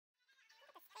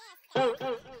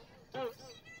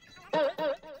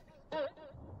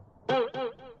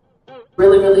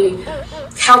Really, really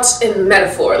couched in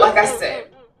metaphor, like I said.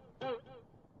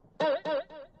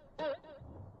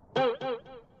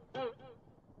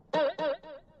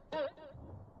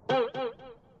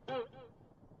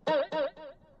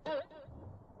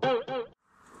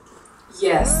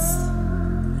 Yes,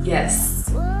 yes,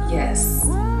 yes,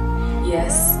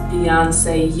 yes,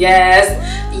 Beyonce, yes,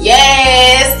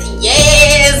 yes,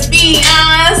 yes,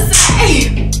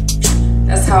 Beyonce.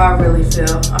 That's how I really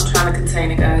feel. I'm trying to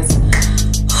contain it, guys.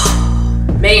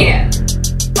 Man,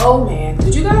 oh man,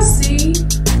 did you guys see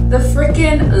the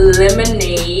freaking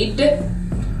lemonade? Did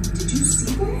you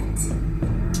see that?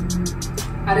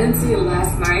 I didn't see it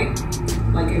last night,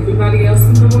 like everybody else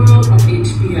in the world on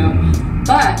HBO,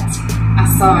 but I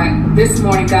saw it this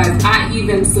morning, guys. I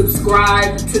even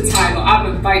subscribed to Tidal. I've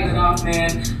been fighting it off,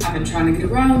 man. I've been trying to get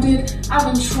around it.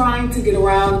 I've been trying to get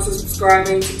around to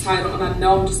subscribing to Tidal, and I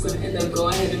know I'm just gonna end up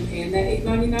going ahead and paying that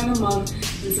 $8.99 a month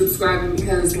and subscribing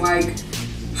because, like,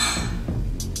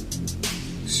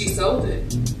 she sold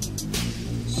it.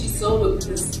 She sold it with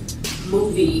this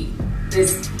movie,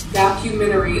 this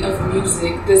documentary of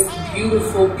music, this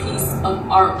beautiful piece of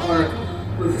artwork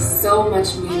with so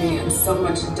much meaning and so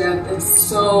much depth and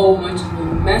so much of a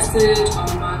message.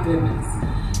 Oh my goodness.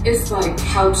 It's like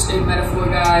couched in metaphor,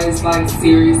 guys. Like,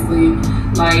 seriously.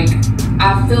 Like,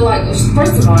 I feel like,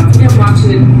 first of all, if you didn't watch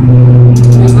it,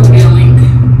 there's gonna be a link.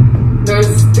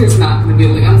 There's not gonna be a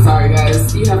link. I'm sorry,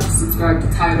 guys. You have to subscribe to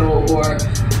Tidal or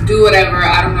do whatever.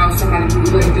 I don't know if somebody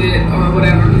bootlegged it or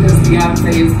whatever, because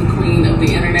Beyonce is the queen of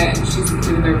the internet and she's the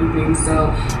queen of everything. So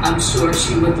I'm sure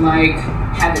she would like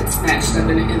have it snatched up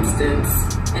in an instant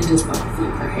and just like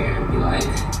flip her hair and be like,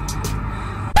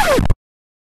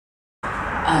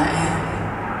 I am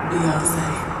Beyonce,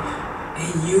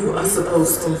 and you are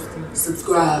supposed to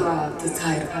subscribe to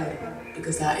Tidal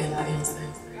because I am Beyonce.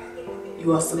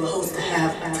 You are supposed to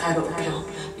have a Tidal account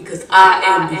because I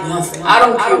am Beyonce. I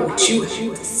don't care what you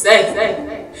have to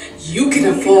say. You can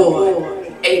afford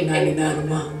 $8.99 a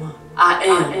month. I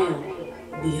am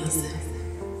Beyonce.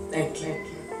 Thank you.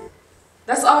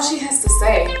 That's all she has to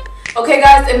say. Okay,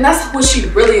 guys, and that's what she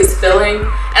really is feeling. And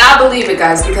I believe it,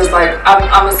 guys, because like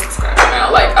I'm a subscriber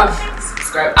now. Like, I'm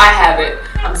subscribed. I have it.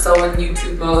 I'm so in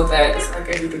YouTube mode that it's like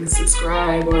everything is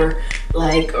subscribe or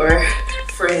like or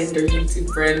friend or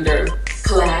YouTube friend or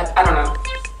collab. I don't know.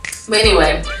 But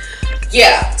anyway,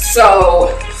 yeah. So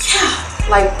yeah,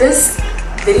 like this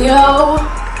video,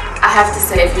 I have to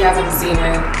say, if you haven't seen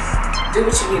it, do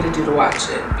what you need to do to watch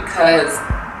it, because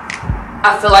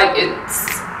I feel like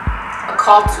it's a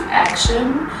call to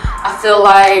action. I feel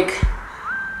like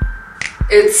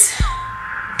it's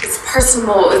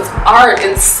personal, it's art,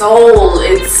 it's soul,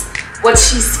 it's what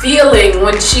she's feeling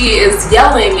when she is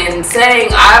yelling and saying,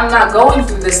 I'm not going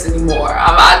through this anymore.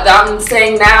 I'm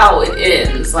saying now it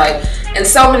ends. Like, in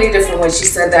so many different ways she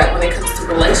said that, when it comes to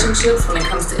relationships, when it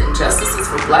comes to injustices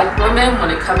for Black women, when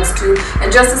it comes to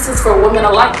injustices for women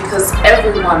alike, because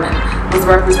every woman was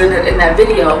represented in that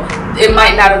video. It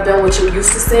might not have been what you're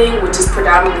used to seeing, which is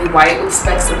predominantly white with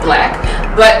specks of Black,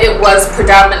 but it was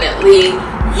predominantly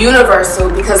universal,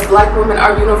 because Black women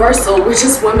are universal. We're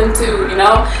just women too, you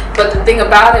know. But the thing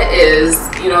about it is,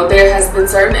 you know, there has been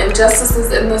certain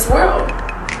injustices in this world,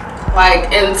 like,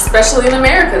 and especially in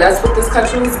America. That's what this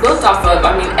country was built off of.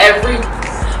 I mean, every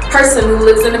person who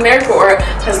lives in America or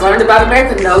has learned about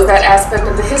America knows that aspect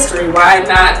of the history. Why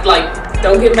not? Like,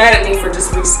 don't get mad at me for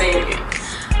just restating it.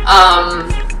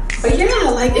 But yeah,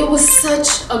 like, it was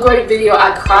such a great video.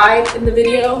 I cried in the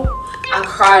video. I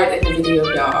cried in the video,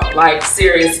 y'all. Like,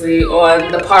 seriously,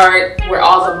 on the part where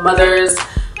all the mothers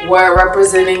were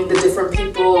representing the different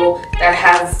people that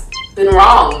have been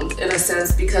wronged, in a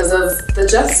sense, because of the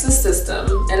justice system.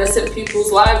 Innocent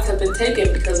people's lives have been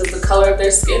taken because of the color of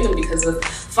their skin and because of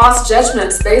false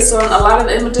judgments based on a lot of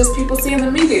the images people see in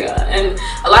the media. And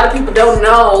a lot of people don't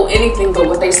know anything but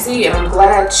what they see, and I'm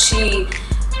glad she,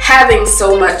 having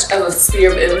so much of a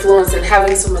sphere of influence and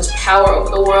having so much power over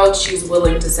the world, she's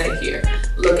willing to say, here,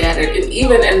 look at it. And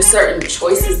even in certain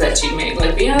choices that she made,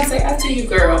 like Beyonce, I tell you,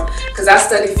 girl, because I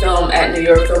studied film at New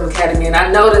York Film Academy, and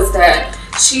I noticed that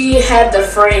she had the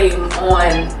frame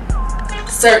on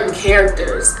certain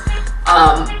characters,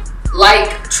 like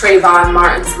Trayvon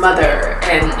Martin's mother,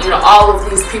 and, you know, all of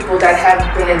these people that have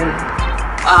been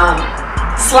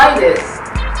slighted.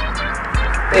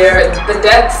 The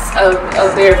deaths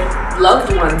of their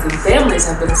loved ones and families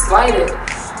have been slighted,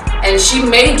 and she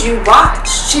made you watch.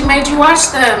 She made you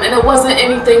watch them, and it wasn't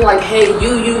anything like, hey,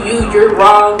 you're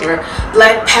wrong, or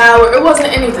Black power. It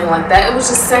wasn't anything like that. It was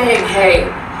just saying, hey,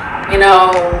 You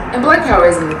know, and Black Power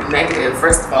isn't negative,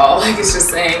 first of all. Like, it's just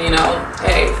saying, you know,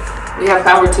 hey, we have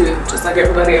power too, just like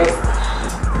everybody else.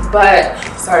 But,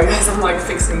 sorry guys, I'm like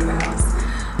fixing the house.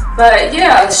 But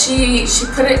yeah, she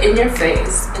put it in your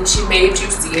face and she made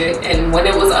you see it. And when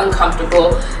it was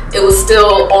uncomfortable, it was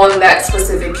still on that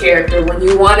specific character. When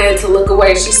you wanted to look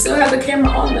away, she still had the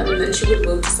camera on them, and then she would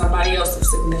move to somebody else of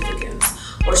significance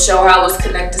or show how it was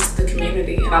connected to the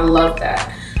community. And I love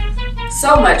that.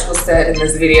 So much was said in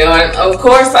this video, and of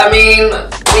course, I mean,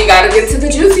 we gotta get to the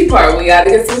juicy part. We gotta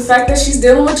get to the fact that she's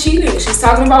dealing with cheating. She's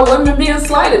talking about women being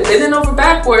slighted, bending over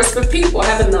backwards for people,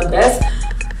 having the best,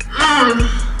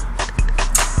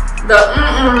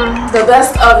 the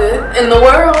best of it in the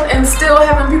world, and still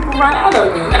having people run out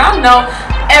on you. And I know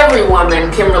every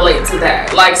woman can relate to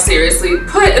that. Like, seriously,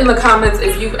 put in the comments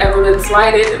if you've ever been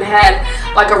slighted and had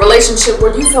like a relationship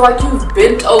where you feel like you've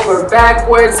bent over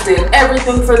backwards, did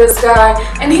everything for this guy,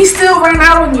 and he still ran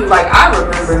out on you. Like, I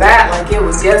remember that like it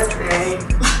was yesterday.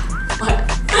 Like,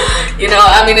 you know,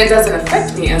 I mean, it doesn't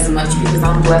affect me as much because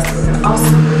I'm blessed with an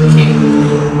awesome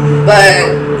king.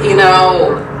 But, you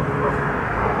know,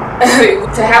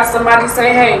 to have somebody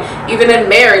say, hey, even in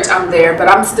marriage I'm there, but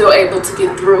I'm still able to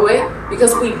get through it,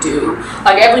 because we do.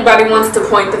 Like, everybody wants to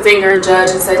point the finger and judge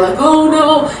and say like, oh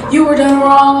no, you were done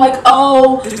wrong, like,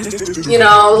 oh, you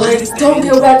know, like, don't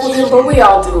go back with him. But we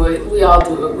all do it. We all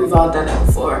do it. We've all done it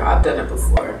before. I've done it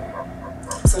before.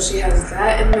 So she has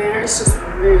that in there. It's just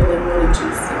really, really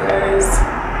juicy, guys.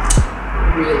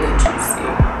 Really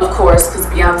juicy. Of course, because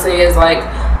Beyonce is like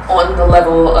on the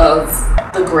level of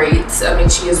the greats. I mean,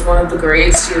 she is one of the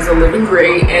greats. She is a living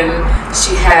great, and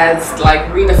she has like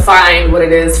redefined what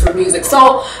it is for music.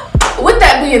 So with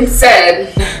that being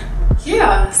said,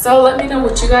 yeah, so let me know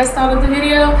what you guys thought of the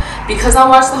video. Because I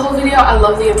watched the whole video, I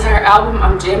love the entire album.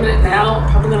 I'm jamming it now.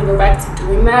 I'm probably gonna go back to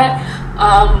doing that.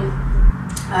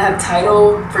 I have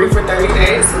Tidal free for 30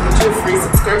 days, so get you a free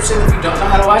subscription. If you don't know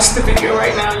how to watch the video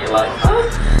right now, you're like, huh?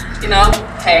 You know,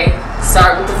 hey,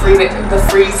 start with the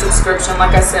free subscription.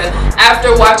 Like I said,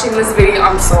 after watching this video,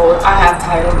 I'm sold. I have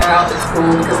Tidal now. It's cool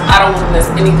because I don't want to miss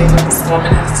anything that this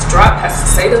woman has to drop, has to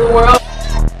say to the world.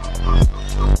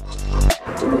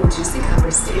 Ooh, juicy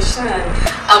conversation.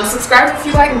 Subscribe if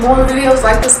you like more videos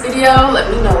like this video.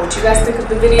 Let me know what you guys think of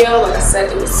the video. Like I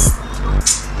said, it was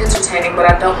entertaining, but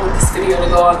I don't want this video to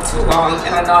go on too long,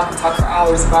 and I know I can talk for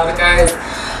hours about it, guys.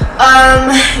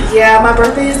 Yeah, my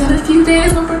birthday is in a few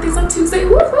days. My birthday's on Tuesday.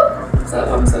 Woo-hoo. So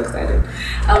I'm so excited.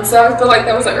 So I feel like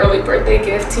that was an early birthday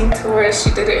gift. Team Taurus, she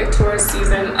did it in Taurus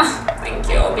season. Oh, thank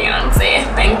you, Beyonce.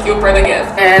 Thank you for the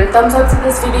gift. And thumbs up to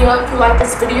this video if you like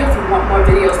this video. If you want more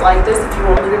videos like this, if you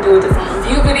want me to do a different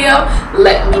review video,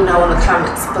 let me know in the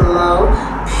comments below.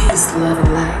 Peace, love,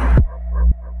 and light.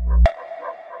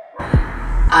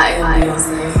 I am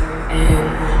Beyonce, and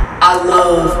I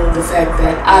love the fact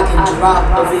that I can drop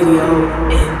a video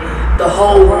and the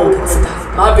whole world can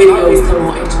stop. My videos come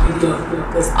on HBO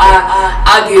because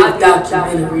I give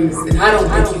documentaries, and I don't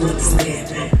think you understand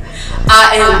that.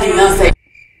 I am Beyonce.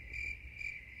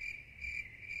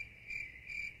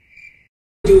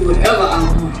 Do whatever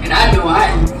I want, and I know I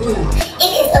am good.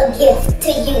 It is a gift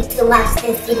to you to watch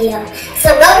this video. So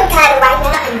go to Tidal right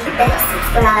now and you better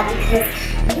subscribe,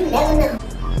 because you never know.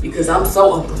 Because I'm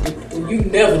so unpredictable. You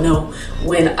never know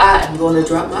when I am going to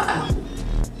drop my album.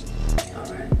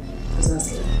 Alright, because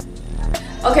that's it.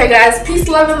 Okay, guys, peace,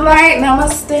 love, and light.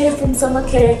 Namaste from Summer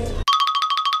K.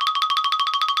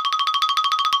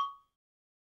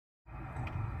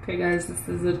 Okay, guys, this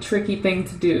is a tricky thing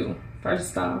to do,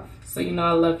 first off, so you know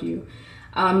I love you.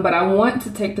 But I want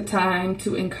to take the time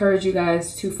to encourage you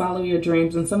guys to follow your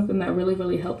dreams. And something that really,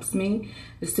 really helps me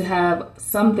is to have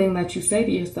something that you say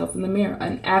to yourself in the mirror,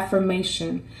 an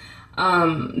affirmation,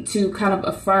 to kind of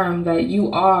affirm that you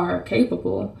are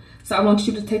capable. So I want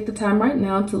you to take the time right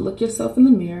now to look yourself in the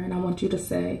mirror, and I want you to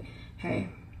say, hey,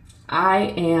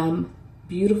 I am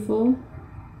beautiful.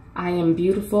 I am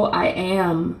beautiful. I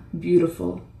am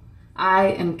beautiful. I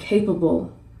am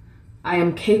capable. I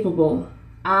am capable.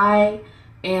 I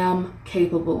am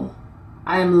capable.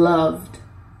 I am loved.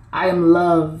 I am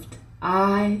loved.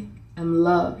 I am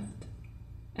loved.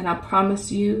 And I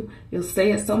promise you, you'll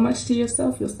say it so much to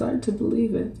yourself, you'll start to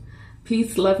believe it.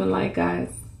 Peace, love, and light, guys.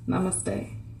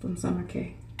 Namaste from Summer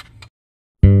K.